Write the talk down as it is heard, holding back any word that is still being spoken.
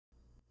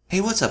Hey,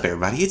 what's up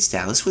everybody, it's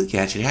Dallas with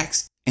Gadget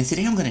Hacks, and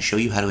today I'm going to show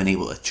you how to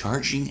enable a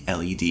charging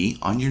LED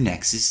on your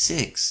Nexus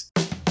 6.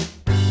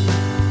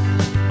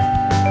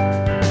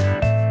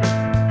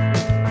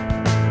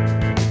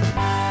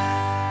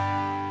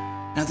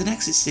 Now the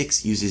Nexus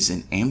 6 uses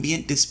an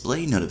ambient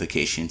display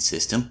notification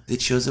system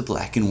that shows a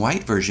black and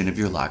white version of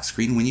your lock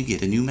screen when you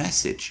get a new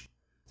message.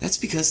 That's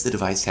because the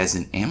device has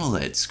an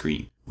AMOLED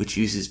screen, which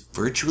uses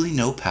virtually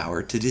no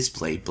power to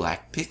display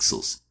black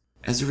pixels.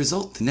 As a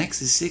result, the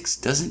Nexus 6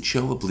 doesn't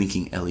show a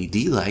blinking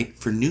LED light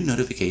for new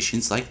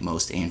notifications like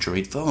most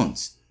Android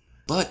phones.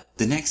 But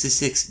the Nexus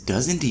 6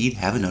 does indeed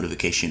have a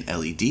notification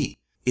LED.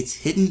 It's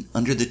hidden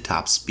under the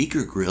top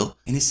speaker grille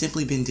and has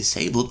simply been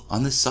disabled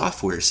on the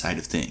software side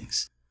of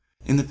things.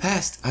 In the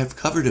past, I've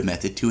covered a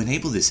method to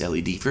enable this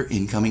LED for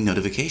incoming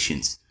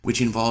notifications, which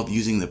involved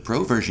using the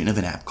pro version of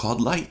an app called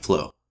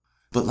LightFlow.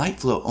 But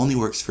LightFlow only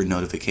works for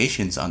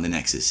notifications on the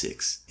Nexus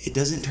 6. It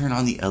doesn't turn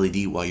on the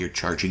LED while you're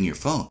charging your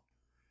phone.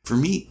 For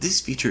me,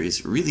 this feature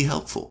is really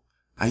helpful.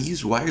 I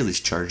use wireless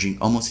charging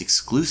almost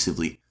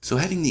exclusively, so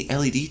having the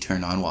LED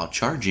turn on while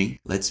charging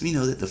lets me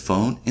know that the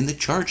phone and the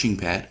charging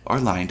pad are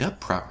lined up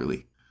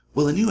properly.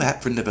 Well, a new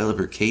app from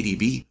developer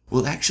KDB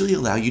will actually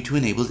allow you to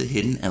enable the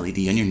hidden LED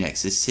on your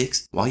Nexus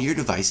 6 while your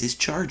device is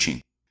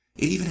charging.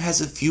 It even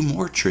has a few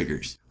more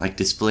triggers, like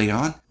display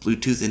on,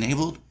 Bluetooth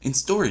enabled, and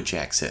storage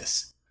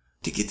access.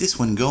 To get this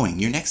one going,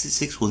 your Nexus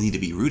 6 will need to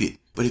be rooted,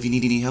 but if you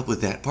need any help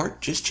with that part,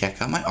 just check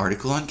out my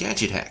article on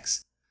Gadget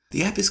Hacks.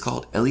 The app is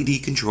called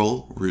LED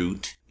Control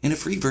Root, and a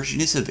free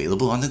version is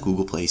available on the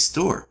Google Play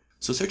Store,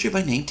 so search it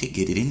by name to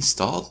get it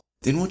installed,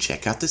 then we'll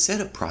check out the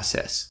setup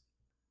process.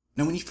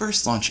 Now when you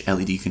first launch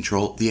LED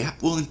Control, the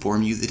app will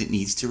inform you that it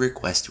needs to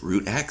request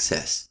root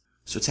access.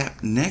 So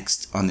tap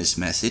Next on this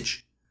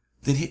message,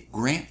 then hit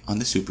Grant on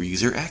the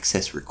superuser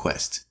access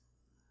request.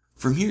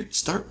 From here,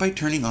 start by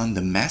turning on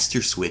the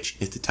master switch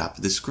at the top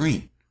of the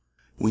screen.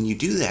 When you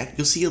do that,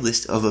 you'll see a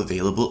list of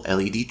available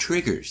LED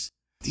triggers.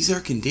 These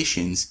are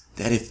conditions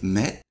that, if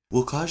met,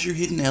 will cause your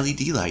hidden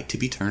LED light to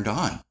be turned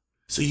on.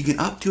 So you can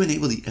opt to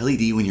enable the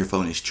LED when your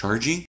phone is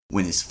charging,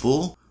 when it's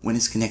full, when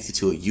it's connected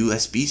to a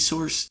USB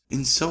source,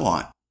 and so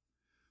on.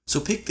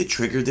 So pick the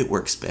trigger that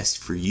works best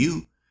for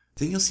you,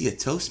 then you'll see a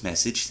toast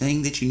message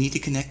saying that you need to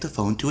connect the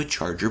phone to a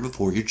charger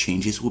before your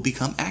changes will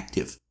become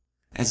active.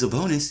 As a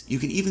bonus, you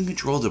can even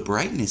control the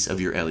brightness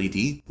of your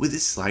LED with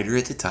this slider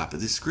at the top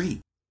of the screen.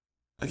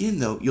 Again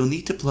though, you'll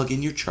need to plug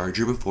in your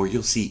charger before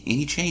you'll see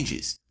any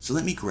changes, so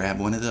let me grab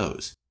one of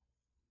those.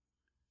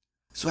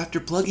 So after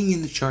plugging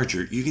in the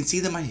charger, you can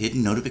see that my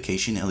hidden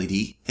notification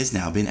LED has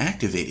now been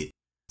activated.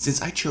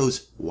 Since I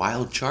chose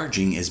while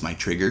charging as my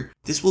trigger,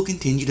 this will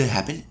continue to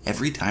happen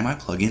every time I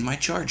plug in my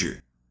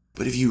charger.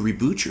 But if you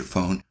reboot your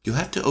phone, you'll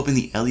have to open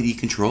the LED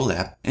Control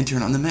app and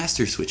turn on the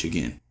master switch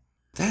again.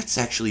 That's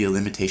actually a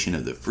limitation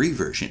of the free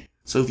version,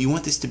 so if you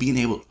want this to be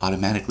enabled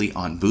automatically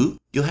on boot,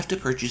 you'll have to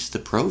purchase the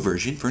pro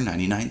version for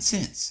 99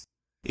 cents.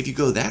 If you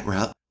go that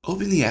route,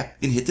 open the app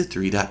and hit the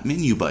three-dot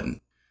menu button.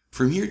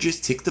 From here,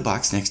 just tick the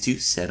box next to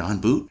Set on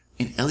Boot,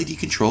 and LED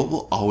Control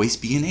will always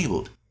be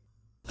enabled.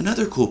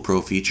 Another cool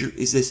pro feature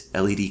is this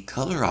LED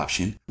color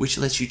option, which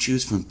lets you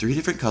choose from 3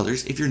 different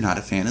colors if you're not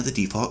a fan of the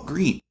default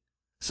green.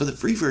 So the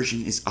free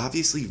version is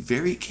obviously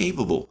very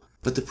capable,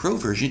 but the pro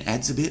version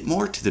adds a bit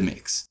more to the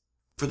mix.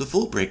 For the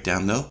full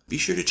breakdown though, be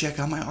sure to check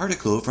out my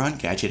article over on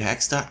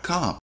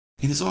GadgetHacks.com.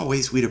 And as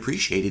always, we'd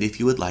appreciate it if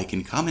you would like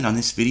and comment on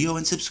this video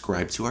and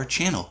subscribe to our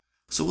channel.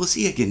 So we'll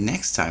see you again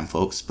next time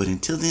folks, but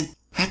until then,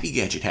 happy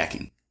gadget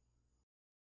hacking!